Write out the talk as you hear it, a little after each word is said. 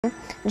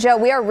Joe,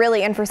 we are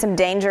really in for some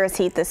dangerous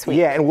heat this week.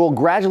 Yeah, and we'll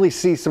gradually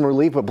see some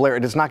relief, but Blair,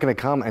 it's not going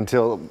to come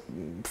until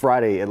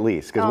Friday at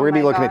least, because we're going to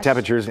be looking at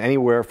temperatures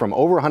anywhere from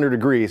over 100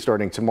 degrees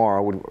starting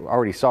tomorrow. We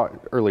already saw it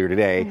earlier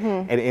today,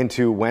 and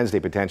into Wednesday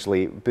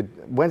potentially. But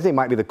Wednesday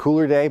might be the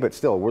cooler day, but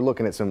still, we're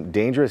looking at some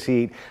dangerous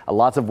heat.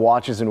 Lots of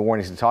watches and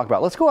warnings to talk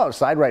about. Let's go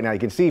outside right now. You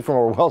can see from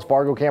our Wells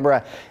Fargo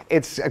camera,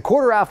 it's a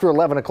quarter after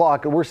 11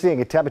 o'clock, and we're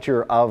seeing a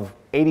temperature of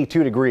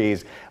 82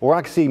 degrees. We're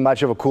not going to see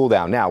much of a cool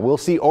down. Now, we'll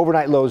see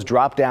overnight lows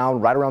drop down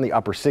right around the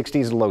upper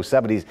 60s and low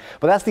 70s.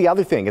 But that's the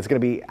other thing. It's going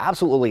to be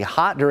absolutely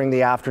hot during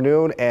the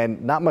afternoon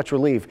and not much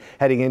relief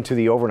heading into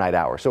the overnight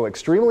hour. So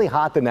extremely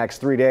hot the next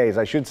 3 days.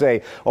 I should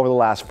say over the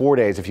last 4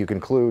 days, if you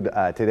conclude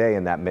today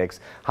in that mix.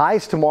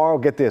 Highs tomorrow,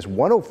 get this,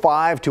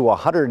 105 to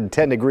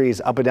 110 degrees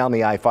up and down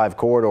the I-5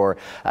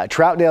 corridor.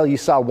 Troutdale, you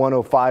saw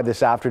 105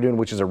 this afternoon,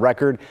 which is a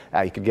record.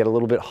 You could get a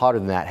little bit hotter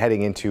than that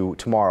heading into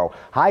tomorrow.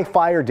 High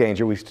fire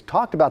danger. We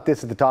talked about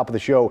this at the top of the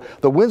show.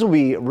 The winds will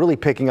be really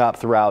picking up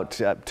throughout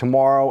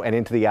tomorrow and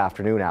into the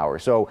afternoon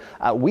hours. So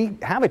we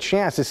have a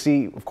chance to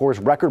see, of course,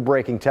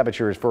 record-breaking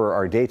temperatures for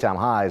our daytime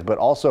highs, but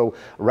also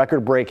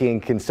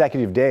record-breaking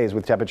consecutive days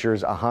with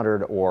temperatures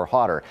 100 or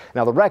hotter.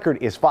 Now, the record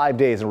is 5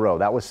 days in a row.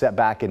 That was set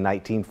back in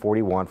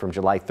 1941 from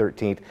July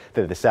 13th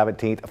to the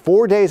 17th.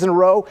 4 days in a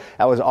row.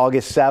 That was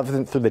August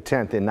 7th through the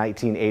 10th in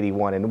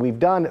 1981. And we've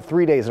done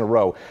 3 days in a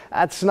row.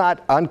 That's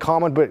not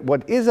uncommon, but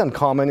what is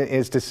uncommon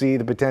is to see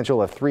the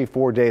potential of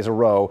 3-4 days in a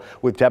row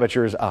with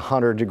temperatures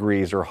 100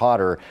 degrees or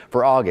hotter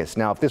for August.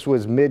 Now, if this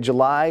was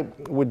mid-July,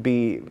 would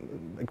be,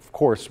 of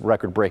course,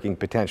 record-breaking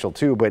potential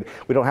too, but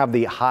we don't have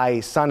the high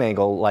sun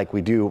angle like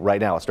we do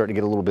right now. It's starting to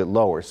get a little bit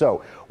lower.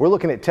 So we're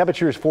looking at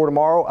temperatures for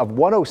tomorrow of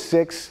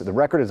 106. The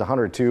record is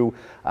 102.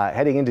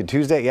 Heading into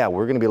Tuesday, yeah,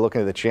 we're going to be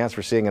looking at the chance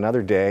for seeing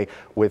another day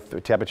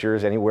with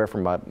temperatures anywhere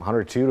from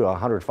 102 to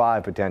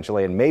 105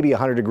 potentially, and maybe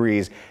 100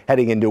 degrees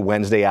heading into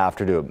Wednesday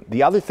afternoon.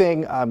 The other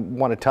thing I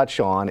want to touch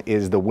on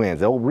is the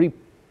winds. They'll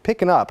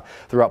picking up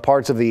throughout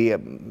parts of the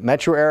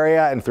metro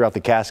area and throughout the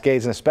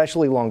Cascades, and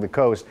especially along the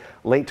coast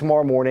late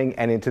tomorrow morning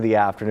and into the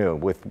afternoon,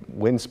 with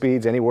wind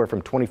speeds anywhere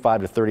from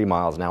 25 to 30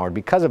 miles an hour. And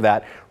because of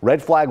that,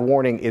 red flag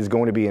warning is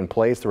going to be in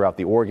place throughout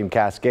the Oregon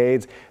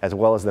Cascades as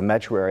well as the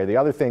metro area. The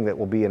other thing that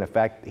will be in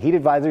effect, heat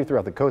advisory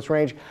throughout the Coast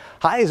Range.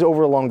 Highs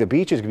over along the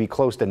beaches could be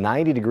close to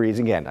 90 degrees.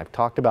 Again, I've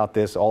talked about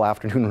this all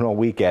afternoon and all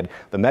weekend.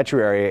 The metro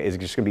area is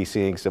just going to be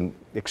seeing some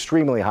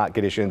extremely hot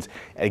conditions.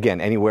 Again,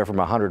 anywhere from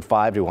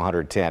 105 to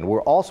 110. We'll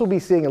also be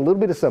seeing a little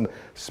bit of some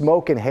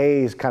smoke and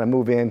haze kind of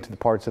move into the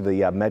parts of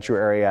the metro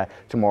area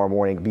tomorrow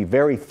morning. Be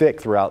very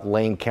thick throughout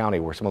Lane County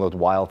where some of those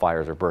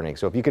wildfires are burning.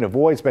 So if you can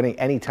avoid spending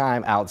any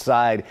time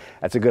outside,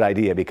 that's a good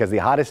idea, because the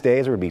hottest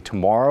days are going to be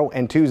tomorrow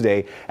and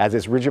Tuesday as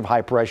this ridge of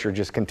high pressure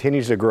just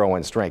continues to grow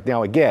in strength.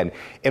 Now, again,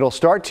 it'll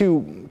start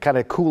to kind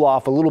of cool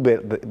off a little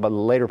bit the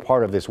later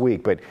part of this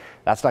week, but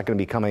that's not going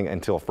to be coming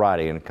until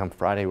Friday. And come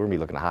Friday, we're going to be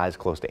looking at highs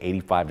close to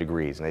 85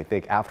 degrees. And I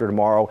think after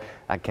tomorrow,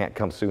 that can't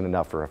come soon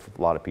enough for a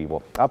lot of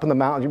people. Up in the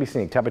mountains, you'll be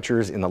seeing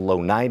temperatures in the low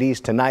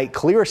 90s. Tonight,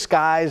 clear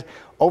skies.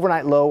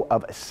 Overnight low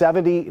of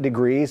 70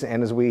 degrees.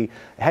 And as we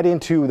head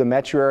into the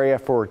metro area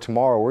for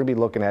tomorrow, we're going to be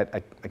looking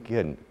at,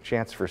 again,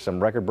 chance for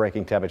some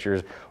record-breaking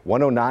temperatures.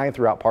 109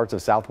 throughout parts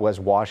of southwest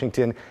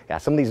Washington. Yeah,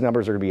 some of these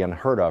numbers are going to be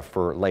unheard of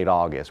for late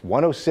August.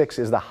 106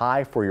 is the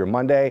high for your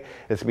Monday.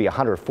 This will be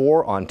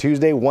 104 on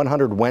Tuesday,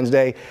 100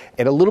 Wednesday,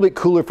 and a little bit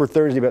cooler for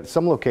Thursday, but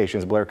some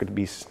locations, Blair, could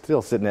be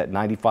still sitting at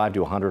 95 to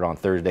 100 on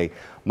Thursday.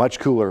 Much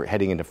cooler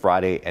heading into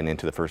Friday and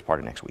into the first part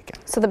of next weekend.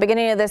 So the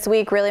beginning of this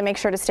week, really make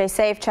sure to stay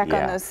safe. Check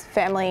on those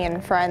family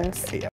and friends.